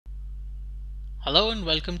Hello and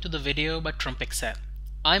welcome to the video by TrumpExcel.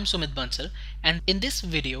 I'm Sumit Bansal, and in this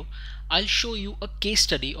video I'll show you a case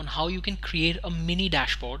study on how you can create a mini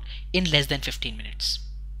dashboard in less than 15 minutes.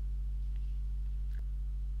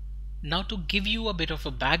 Now, to give you a bit of a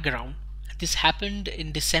background, this happened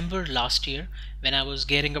in December last year when I was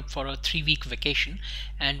gearing up for a 3-week vacation,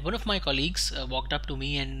 and one of my colleagues walked up to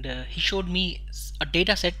me and he showed me a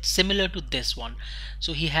data set similar to this one.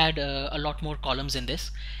 So he had a lot more columns in this.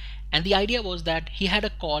 And the idea was that he had a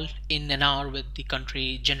call in an hour with the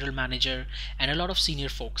country general manager and a lot of senior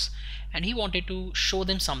folks, and he wanted to show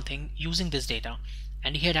them something using this data,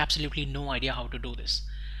 and he had absolutely no idea how to do this.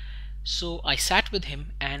 So I sat with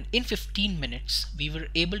him, and in 15 minutes we were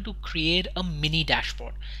able to create a mini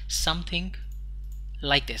dashboard, something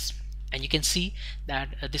like this. And you can see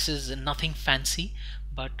that this is nothing fancy,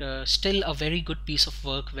 but still a very good piece of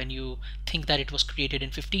work when you think that it was created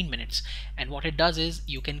in 15 minutes. And what it does is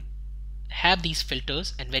you can have these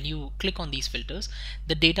filters, and when you click on these filters,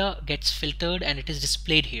 the data gets filtered and it is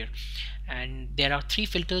displayed here. And there are 3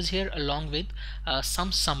 filters here along with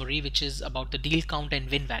some summary which is about the deal count and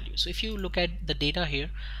win value. So if you look at the data here,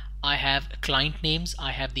 I have client names,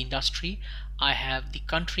 I have the industry, I have the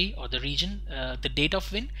country or the region, the date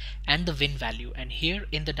of win, and the win value. And here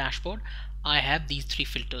in the dashboard I have these 3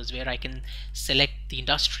 filters where I can select the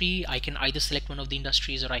industry. I can either select one of the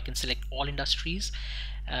industries or I can select all industries,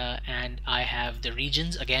 and I have the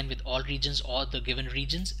regions again with all regions or the given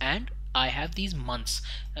regions, and I have these months.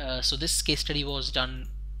 So this case study was done,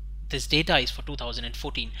 this data is for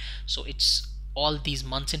 2014, so it's all these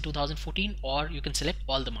months in 2014, or you can select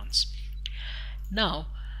all the months. Now,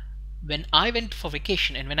 when I went for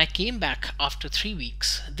vacation and when I came back after 3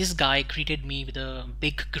 weeks, this guy greeted me with a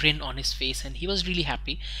big grin on his face, and he was really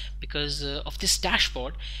happy because of this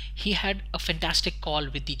dashboard. He had a fantastic call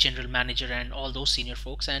with the general manager and all those senior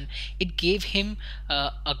folks, and it gave him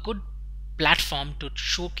a good platform to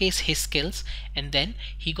showcase his skills, and then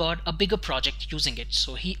he got a bigger project using it,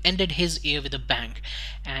 so he ended his year with a bang.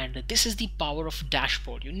 And this is the power of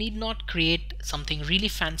dashboard. You need not create something really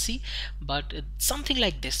fancy, but something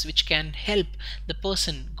like this which can help the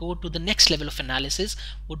person go to the next level of analysis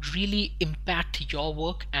would really impact your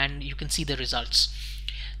work, and you can see the results.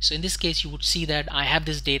 So in this case, you would see that I have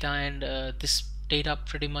this data, and this data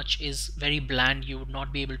pretty much is very bland. You would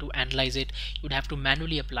not be able to analyze it. You would have to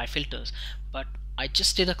manually apply filters, but I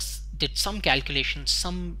just did some calculations,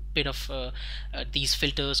 some bit of these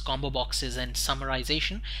filters, combo boxes, and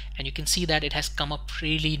summarization, and you can see that it has come up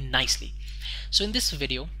really nicely. So in this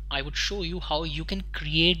video I would show you how you can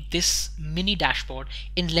create this mini dashboard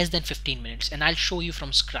in less than 15 minutes, and I'll show you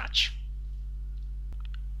from scratch.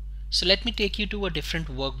 So let me take you to a different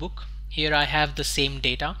workbook. Here I have the same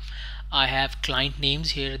data. I have client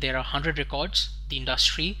names. Here there are 100 records, the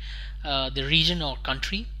industry, the region or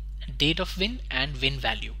country, date of win, and win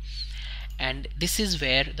value. And this is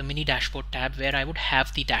where the mini dashboard tab, where I would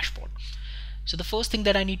have the dashboard. So the first thing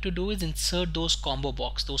that I need to do is insert those combo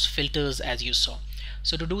box, those filters as you saw.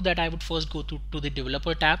 So to do that, I would first go to the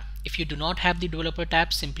developer tab. If you do not have the developer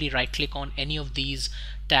tab, simply right click on any of these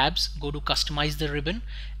tabs, go to customize the ribbon,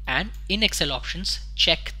 and in Excel options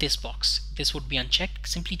check this box. This would be unchecked.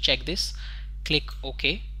 Simply check this, click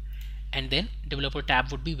OK, and then developer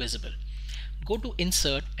tab would be visible. Go to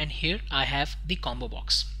insert, and here I have the combo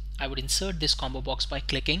box. I would insert this combo box by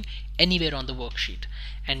clicking anywhere on the worksheet,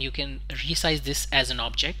 and you can resize this as an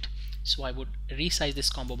object. So I would resize this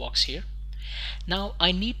combo box here. Now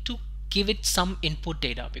I need to give it some input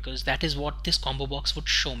data because that is what this combo box would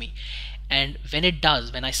show me. And when it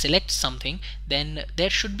does, when I select something, then there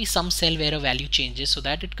should be some cell where a value changes so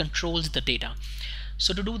that it controls the data.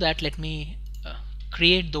 So to do that, let me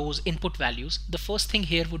create those input values. The first thing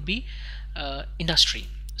here would be industry.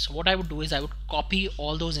 So what I would do is I would copy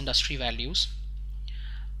all those industry values.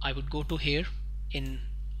 I would go to here in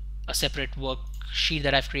a separate worksheet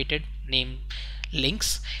that I've created named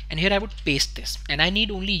links, and here I would paste this, and I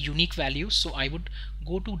need only unique values. So I would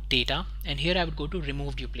go to data, and here I would go to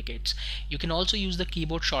remove duplicates. You can also use the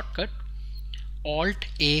keyboard shortcut Alt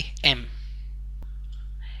A M,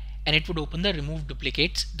 and it would open the remove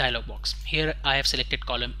duplicates dialog box. Here I have selected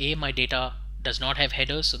column A. My data does not have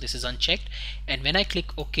headers, so this is unchecked, and when I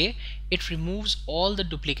click OK, it removes all the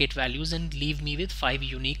duplicate values and leave me with 5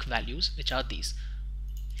 unique values, which are these.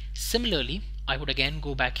 Similarly, I would again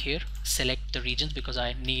go back here, select the regions because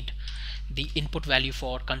I need the input value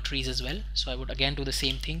for countries as well. So I would again do the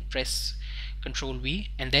same thing, press Ctrl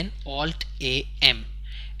V and then Alt A M,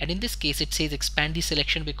 and in this case it says expand the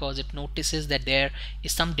selection because it notices that there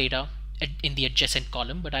is some data in the adjacent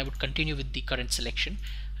column, but I would continue with the current selection.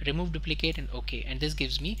 remove duplicate, and OK, and this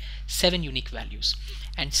gives me 7 unique values.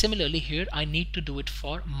 And similarly here I need to do it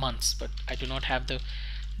for months, but I do not have the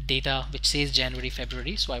data which says January,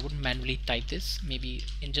 February, so I would manually type this maybe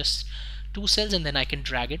in just 2 cells, and then I can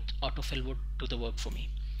drag it. Autofill would do the work for me.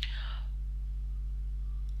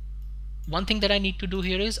 One thing that I need to do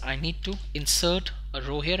here is I need to insert a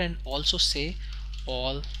row here and also say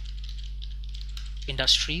all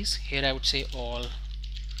industries. Here I would say all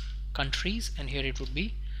countries, and here it would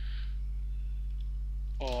be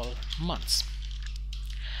all months.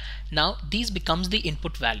 Now these becomes the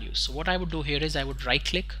input values. So what I would do here is I would right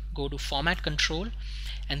click, go to format control,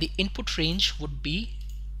 and the input range would be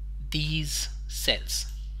these cells.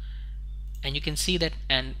 And you can see that,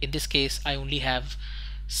 and in this case I only have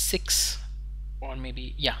 6 or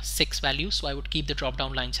maybe 6 values, so I would keep the drop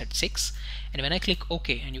down lines at 6. And when I click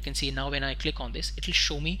OK, and you can see now when I click on this, it will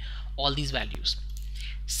show me all these values.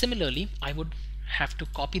 Similarly, I would have to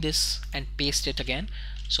copy this and paste it again,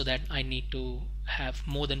 so that I need to have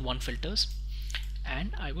more than one filters,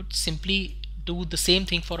 and I would simply do the same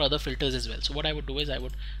thing for other filters as well. So what I would do is I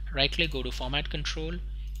would right click, go to format control,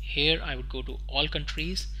 here I would go to all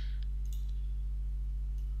countries,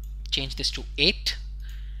 change this to 8,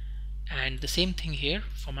 and the same thing here,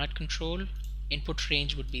 format control, input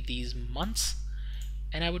range would be these months,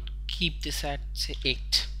 and I would keep this at say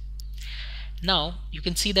 8. Now you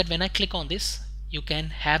can see that when I click on this, you can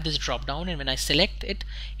have this drop down, and when I select it,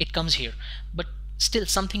 it comes here. But still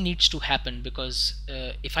something needs to happen, because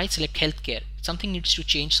if I select healthcare, something needs to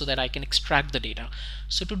change so that I can extract the data.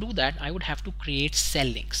 So to do that, I would have to create cell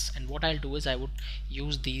links, and what I'll do is I would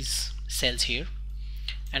use these cells here,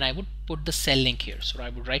 and I would put the cell link here. So I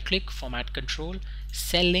would right click, format control,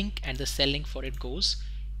 cell link, and the cell link for it goes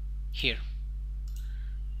here.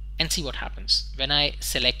 And see what happens. When I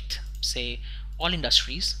select say all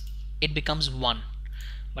industries, it becomes 1,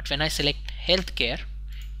 but when I select healthcare,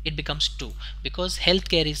 it becomes 2, because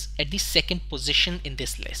healthcare is at the second position in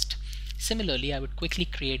this list. Similarly, I would quickly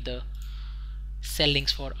create the cell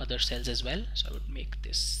links for other cells as well. So I would make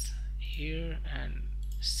this here, and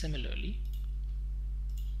similarly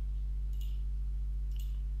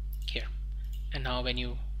here. And now when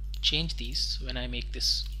you change these, when I make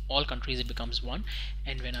this all countries, it becomes 1,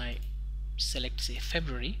 and when I select say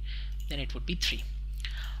February, then it would be 3.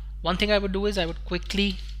 One thing I would do is I would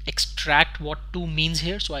quickly extract what 2 means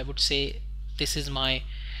here. So I would say this is my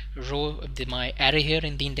row, my array here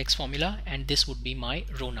in the index formula, and this would be my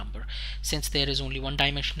row number. Since there is only one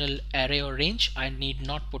dimensional array or range, I need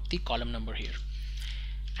not put the column number here.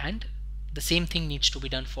 And the same thing needs to be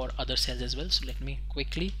done for other cells as well. So let me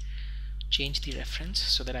quickly change the reference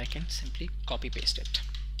so that I can simply copy paste it.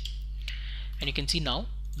 And you can see now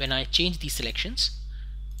when I change these selections,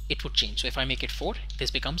 it would change. So if I make it 4,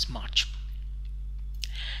 this becomes March.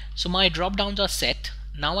 So my drop downs are set.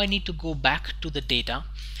 Now I need to go back to the data,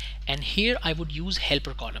 and here I would use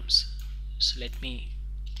helper columns. So let me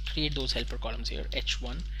create those helper columns here,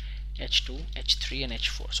 H1, H2, H3, and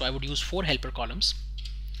H4. So I would use 4 helper columns,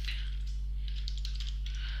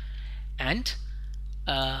 and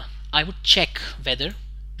I would check whether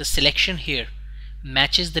the selection here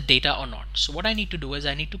matches the data or not. So what I need to do is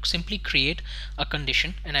I need to simply create a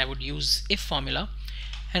condition, and I would use if formula,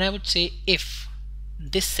 and I would say if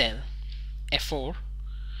this cell F4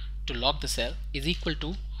 to lock the cell is equal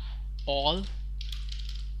to all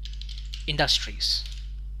industries,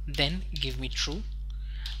 then give me true.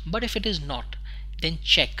 But if it is not, then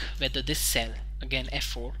check whether this cell, again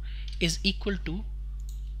F4, is equal to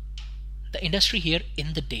the industry here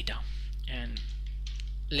in the data. And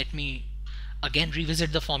let me again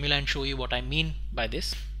revisit the formula and show you what I mean by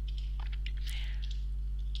this.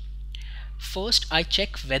 First, I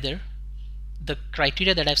check whether the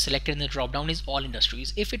criteria that I've selected in the drop down is all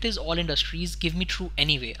industries. If it is all industries, give me true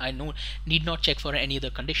anyway. I need not check for any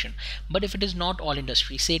other condition. But if it is not all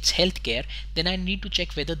industries, say it's healthcare, then I need to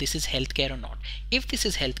check whether this is healthcare or not. If this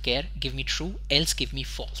is healthcare, give me true, else give me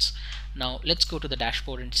false. Now let's go to the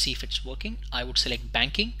dashboard and see if it's working. I would select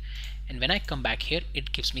banking, and when I come back here,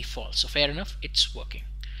 it gives me false. So fair enough, it's working.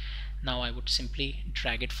 Now I would simply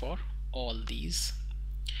drag it for all these,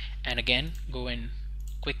 and again go and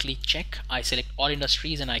quickly check. I select all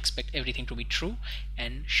industries and I expect everything to be true,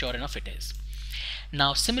 and sure enough it is.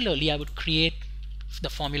 Now similarly, I would create the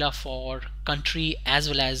formula for country as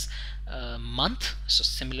well as month. So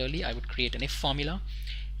similarly, I would create an if formula.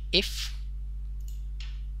 If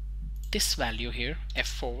this value here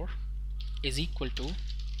F4 is equal to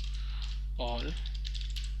all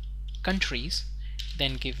countries,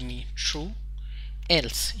 then give me true,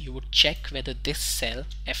 else you would check whether this cell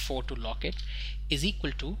F4 to lock it is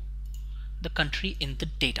equal to the country in the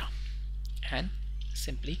data and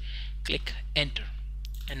simply click enter.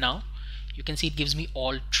 And now you can see it gives me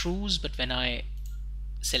all trues, but when I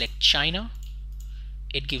select China,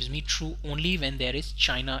 it gives me true only when there is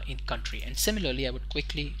China in country. And similarly, I would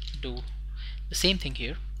quickly do the same thing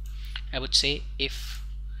here. I would say if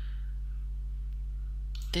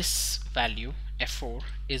this value F4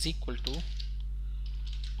 is equal to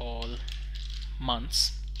all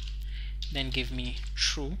months, then give me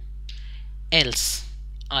true, else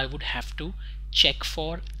I would have to check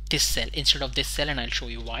for this cell instead of this cell, and I'll show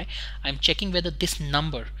you why. I'm checking whether this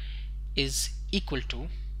number is equal to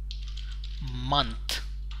month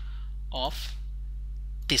of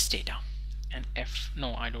this data. And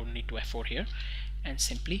no, I don't need to F4 here, and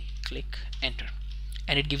simply click enter,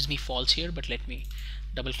 and it gives me false here, but let me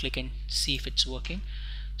double click and see if it's working.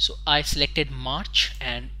 So I selected March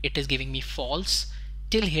and it is giving me false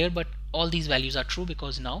till here, but all these values are true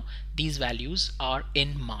because now these values are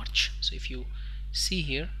in March. So if you see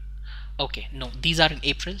here, okay, no, these are in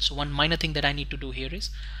April. So one minor thing that I need to do here is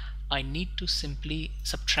I need to simply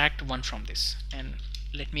subtract 1 from this, and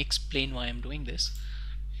let me explain why I'm doing this.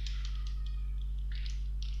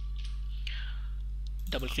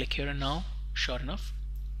 Double click here, and now sure enough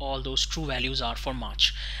all those true values are for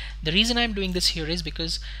March. The reason I'm doing this here is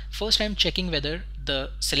because first I'm checking whether the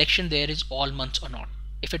selection there is all months or not.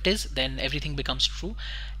 If it is, then everything becomes true.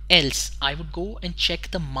 Else I would go and check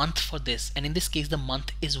the month for this, and in this case the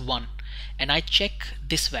month is 1, and I check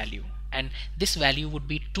this value, and this value would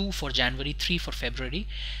be 2 for January, 3 for February.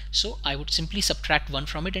 So I would simply subtract 1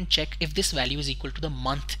 from it and check if this value is equal to the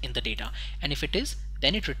month in the data, and if it is,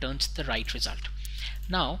 then it returns the right result.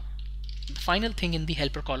 Now the final thing in the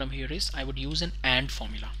helper column here is I would use an AND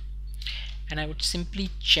formula, and I would simply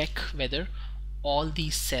check whether all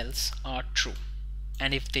these cells are true,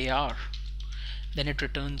 and if they are, then it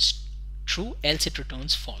returns true, else it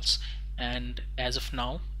returns false. And as of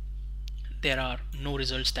now there are no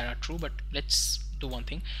results that are true, but let's do one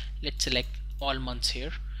thing. Let's select all months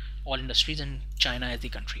here, all industries, and China as the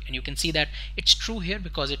country, and you can see that it's true here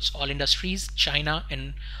because it's all industries, China,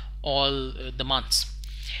 and all the months.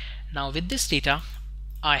 Now with this data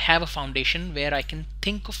I have a foundation where I can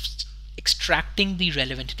think of extracting the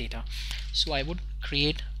relevant data. So I would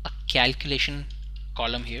create a calculation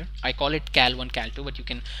column here. I call it cal1, cal2, but you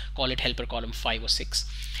can call it helper column 5 or 6.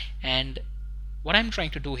 And what I'm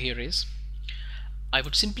trying to do here is I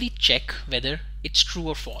would simply check whether it's true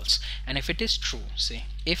or false, and if it is true, say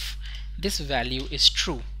if this value is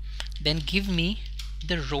true, then give me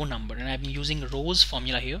the row number, and I'm using rows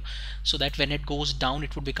formula here so that when it goes down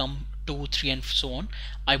it would become 2, 3, and so on.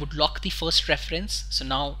 I would lock the first reference, so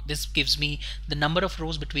now this gives me the number of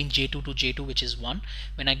rows between J2 to J2, which is 1.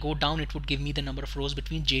 When I go down it would give me the number of rows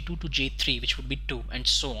between J2 to J3, which would be 2, and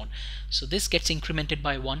so on. So this gets incremented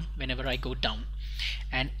by 1 whenever I go down,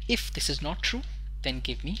 and if this is not true, then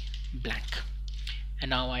give me blank. And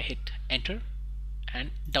now I hit enter and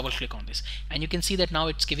double click on this, and you can see that now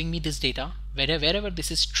it's giving me this data. Wherever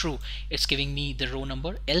this is true, it's giving me the row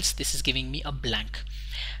number, else this is giving me a blank.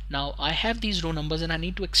 Now I have these row numbers and I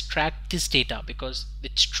need to extract this data because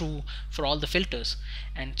it's true for all the filters,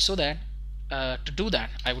 and so that to do that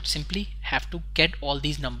I would simply have to get all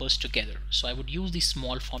these numbers together. So I would use the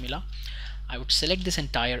small formula. I would select this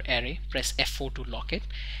entire array, press F4 to lock it,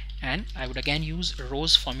 and I would again use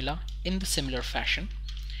rows formula in the similar fashion,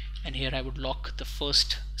 and here I would lock the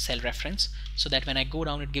first cell reference so that when I go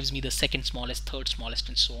down it gives me the second smallest, third smallest,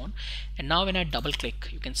 and so on. And now when I double click,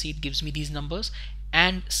 you can see it gives me these numbers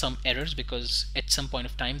and some errors because at some point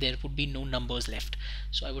of time there would be no numbers left.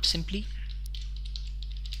 So I would simply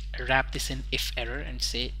wrap this in if error and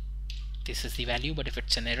say this is the value, but if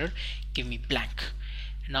it's an error, give me blank.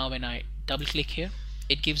 And now when I double click here,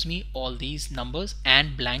 it gives me all these numbers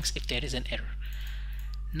and blanks if there is an error.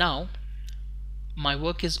 Now my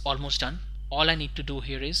work is almost done. All I need to do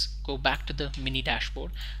here is go back to the mini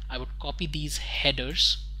dashboard. I would copy these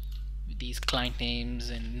headers with these client names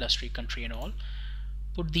and industry, country, and all,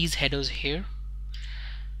 put these headers here,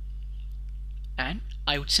 and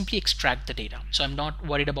I would simply extract the data. So I'm not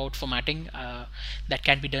worried about formatting. That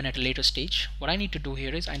can be done at a later stage. What I need to do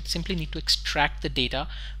here is I simply need to extract the data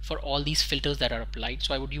for all these filters that are applied.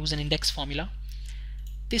 So I would use an index formula.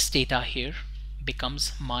 This data here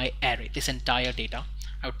becomes my array, this entire data.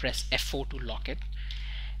 I would press F4 to lock it,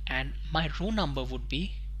 and my row number would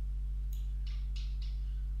be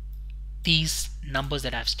these numbers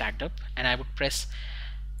that I've stacked up, and I would press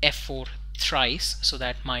F4 thrice so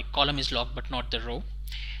that my column is locked but not the row,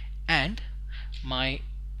 and my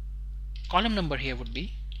column number here would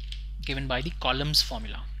be given by the columns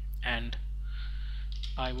formula, and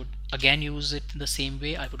I would again use it the same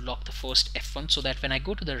way. I would lock the first F1 so that when I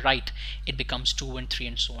go to the right it becomes 2 and 3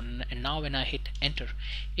 and so on. And now when I hit enter,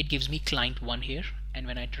 it gives me client 1 here, and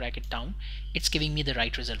when I drag it down it's giving me the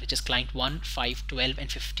right result, which is client 1, 5, 12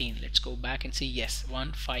 and 15. Let's go back and see, yes,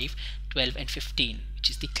 1, 5, 12 and 15, which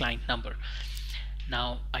is the client number.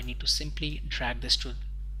 Now I need to simply drag this to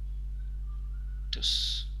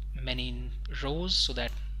many rows so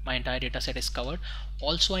that my entire data set is covered.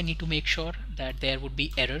 Also, I need to make sure that there would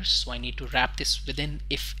be errors, so I need to wrap this within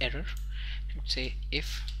if error. I would say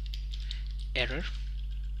if error,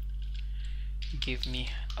 give me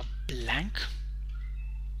a blank.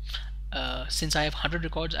 Since I have 100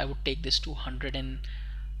 records, I would take this to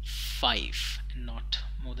 105 and not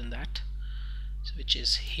more than that, so which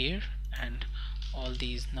is here, and all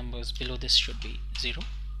these numbers below this should be 0.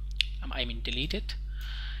 I mean delete it,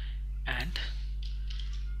 and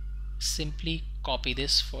simply copy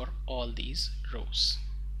this for all these rows,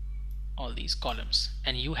 all these columns,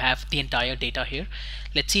 and you have the entire data here.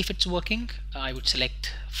 Let's see if it's working. I would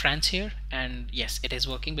select France here, and yes, it is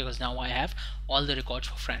working because now I have all the records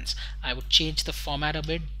for France. I would change the format a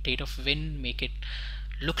bit, date of win, make it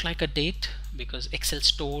look like a date because Excel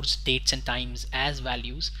stores dates and times as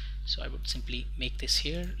values. So I would simply make this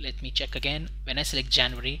here. Let me check again. When I select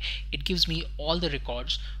January, it gives me all the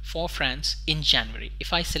records for France in January.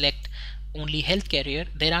 If I select only healthcare here,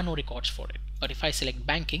 there are no records for it. But if I select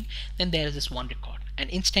banking, then there is this one record. And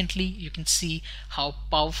instantly you can see how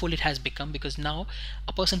powerful it has become, because now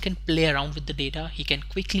a person can play around with the data. He can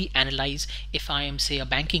quickly analyze. If I am, say, a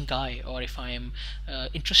banking guy, or if I am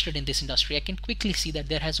interested in this industry, I can quickly see that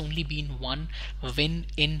there has only been one win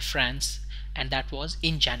in France, and that was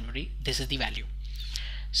in January. This is the value.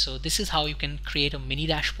 So this is how you can create a mini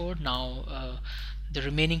dashboard. Now the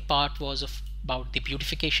remaining part was about the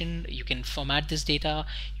beautification. You can format this data.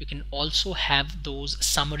 You can also have those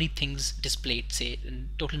summary things displayed, say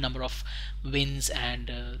total number of wins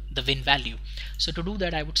and the win value. So to do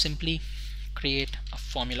that, I would simply create a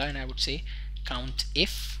formula, and I would say count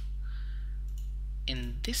if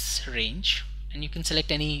in this range, and you can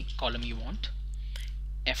select any column you want,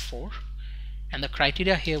 F4. And the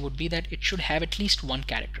criteria here would be that it should have at least one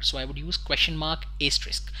character. So I would use question mark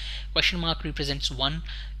asterisk. Question mark represents one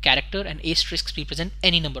character and asterisks represent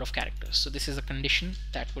any number of characters. So this is a condition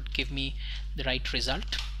that would give me the right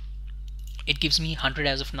result. It gives me 100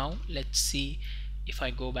 as of now. Let's see if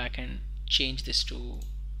I go back and change this to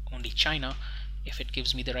only China, if it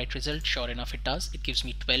gives me the right result. Sure enough, it does. It gives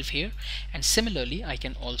me 12 here. And similarly, I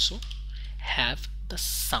can also have the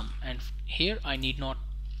sum, and here I need not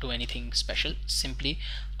do anything special, simply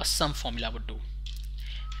a sum formula would do.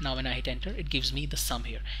 Now when I hit enter, it gives me the sum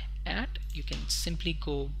here, and you can simply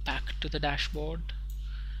go back to the dashboard,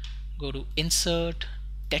 go to insert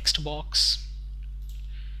text box,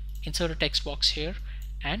 insert a text box here,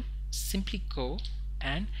 and simply go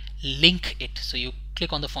and link it. So you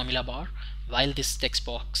click on the formula bar while this text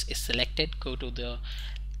box is selected, go to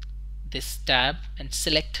this tab and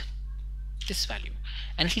select this value,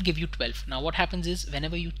 and it will give you 12. Now what happens is,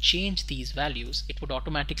 whenever you change these values, it would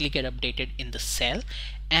automatically get updated in the cell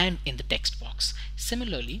and in the text box.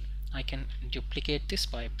 Similarly, I can duplicate this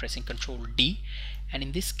by pressing Ctrl D, and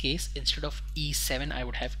in this case, instead of E7, I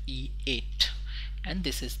would have E8, and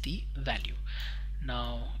this is the value.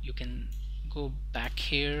 Now you can go back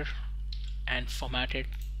here and format it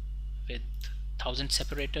with 1000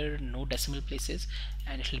 separator, no decimal places,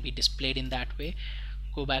 and it will be displayed in that way.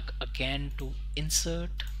 Go back again to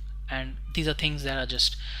insert, and these are things that are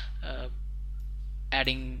just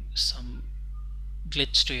adding some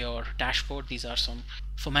glitch to your dashboard. These are some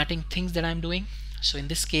formatting things that I'm doing. So in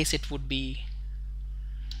this case, it would be,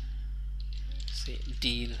 say,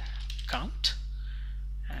 deal count,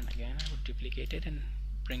 and again I would duplicate it and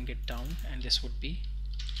bring it down, and this would be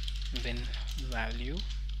win value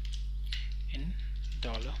in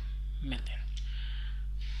 $million.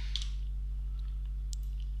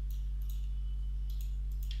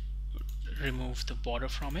 Remove the border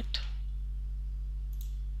from it,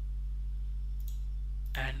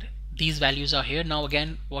 and these values are here. Now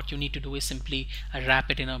again, what you need to do is simply wrap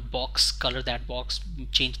it in a box, color that box,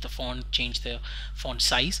 change the font, change the font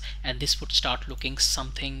size, and this would start looking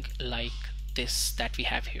something like this that we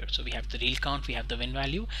have here. So we have the real count, we have the win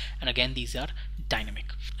value, and again these are dynamic.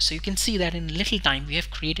 So you can see that in little time we have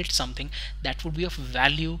created something that would be of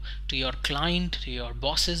value to your client, to your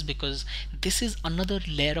bosses, because this is another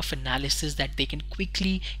layer of analysis that they can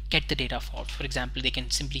quickly get the data for example, they can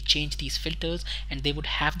simply change these filters and they would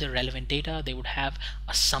have the relevant data, they would have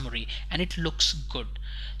a summary, and it looks good.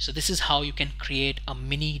 So this is how you can create a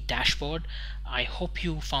mini dashboard. I hope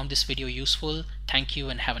you found this video useful. Thank you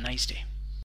and have a nice day.